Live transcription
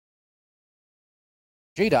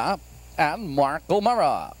Cheetah and Mark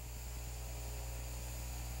Gilmara.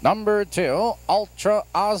 Number 2, Ultra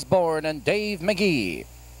Osborne and Dave McGee.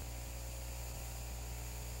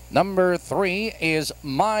 Number 3 is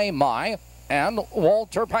My and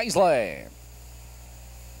Walter Paisley.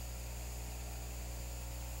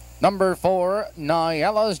 Number 4,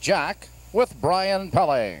 Nyella's Jack with Brian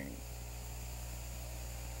Pelling.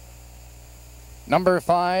 Number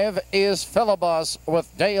 5 is Philibus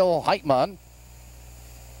with Dale Heitman.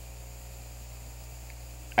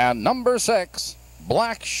 And number 6,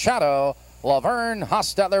 Black Shadow, Lavern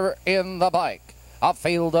Hostetler in the bike. A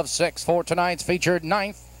field of 6 for tonight's featured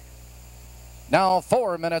 9th. Now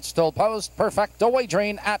 4 minutes till post. Perfecto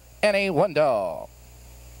wagering at any window.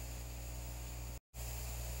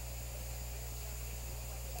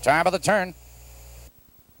 Time of the turn.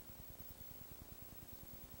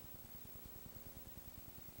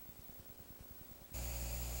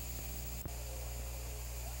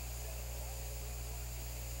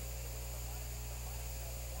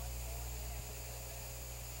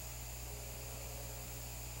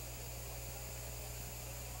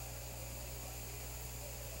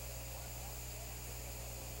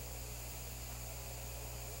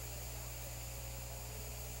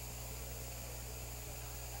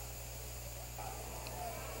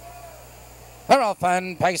 They're off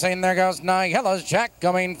and pacing. There goes Nyella's Jack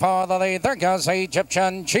going for the lead. There goes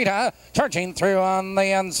Egyptian Cheetah charging through on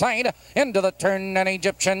the inside. Into the turn, and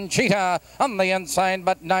Egyptian Cheetah on the inside,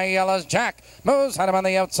 but Nyella's Jack moves at him on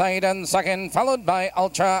the outside in second, followed by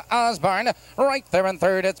Ultra Osborne. Right there in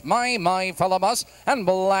third, it's My Philibus and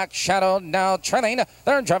Black Shadow now trailing.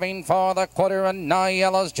 They're driving for the quarter, and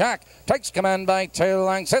Nyella's Jack takes command by 2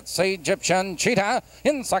 lengths. It's Egyptian Cheetah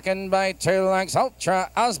in second by 2 lengths. Ultra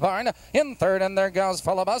Osborne in third, and there goes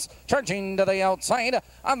Philibus charging to the outside.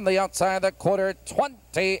 On the outside, the quarter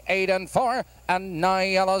 28 and 4, and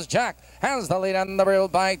Nyella's Jack has the lead in the reel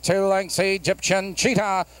by 2 lengths. Egyptian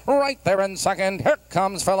Cheetah right there in second. Here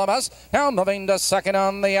comes Philibus now moving to second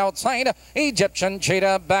on the outside. Egyptian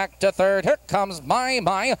Cheetah back to third. Here comes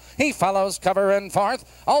My. He follows cover in fourth.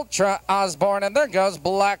 Ultra Osborne, and there goes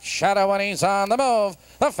Black Shadow, and he's on the move.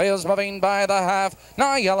 The field's moving by the half.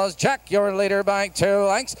 Nyella's Jack, your leader by 2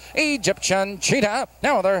 lengths. Egyptian Cheetah,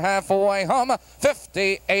 now they're halfway home.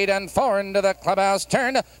 58 and 4 into the clubhouse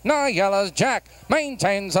turn. Nyella's Jack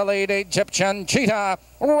maintains the lead. Egyptian Cheetah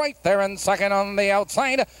right there in second on the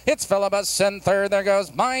outside. It's Philibus in third. There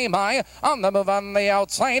goes My on the move on the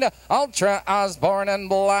outside. Ultra Osborne and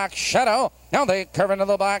Black Shadow. Now they curve into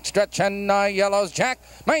the back stretch, and Nyella's Jack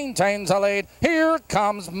maintains the lead. Here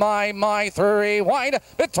comes My 3 wide.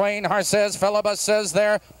 Between horses, Philibus is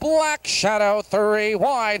there. Black Shadow 3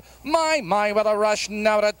 wide. My with a rush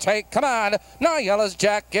now to take command. Nyella's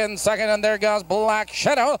Jack in second, and there goes Black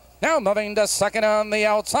Shadow. Now moving to second on the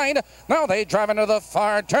outside. Now they drive into the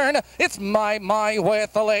far turn. It's My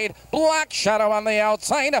with the lead. Black Shadow on the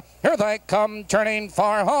outside. Here they come turning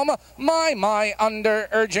far home. My under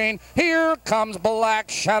urging. Here comes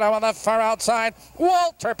Black Shadow on the far outside.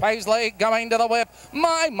 Walter Paisley going to the whip.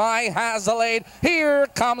 My has the lead. Here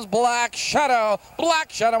comes Black Shadow.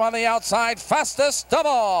 Black Shadow on the outside. Fastest of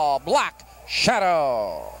all. Black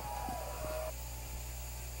Shadow.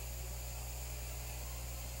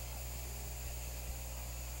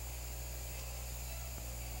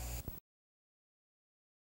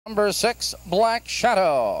 Number 6, Black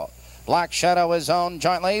Shadow. Black Shadow is owned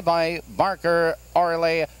jointly by Barker,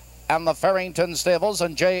 Orley, and the Farrington Stables,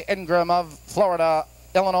 and Jay Ingram of Florida,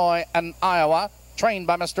 Illinois, and Iowa. Trained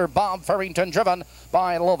by Mr. Bob Farrington, driven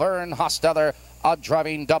by Lavern Hostetler, a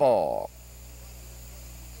driving double.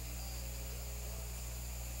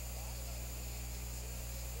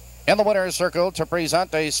 In the winner's circle to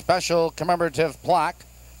present a special commemorative plaque,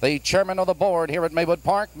 the chairman of the board here at Maywood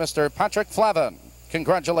Park, Mr. Patrick Flavin,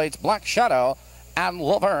 congratulates Black Shadow and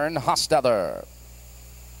Lavern Hostetler.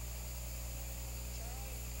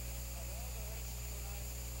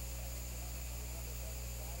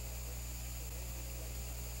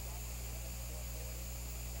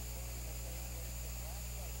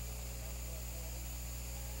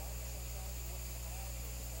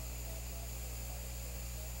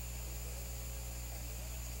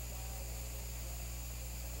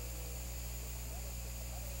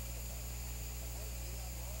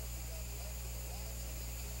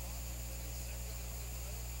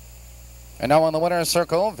 And now in the winner's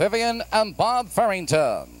circle, Vivian and Bob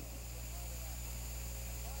Farrington.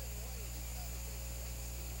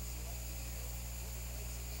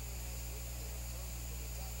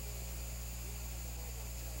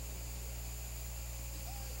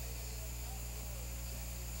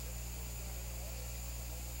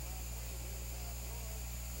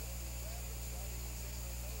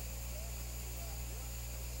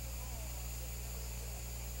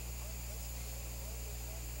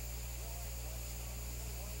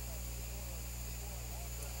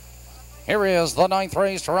 Here is the 9th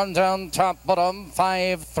race to run down top bottom.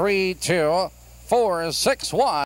 5, 3, 2, 4, 6, 1.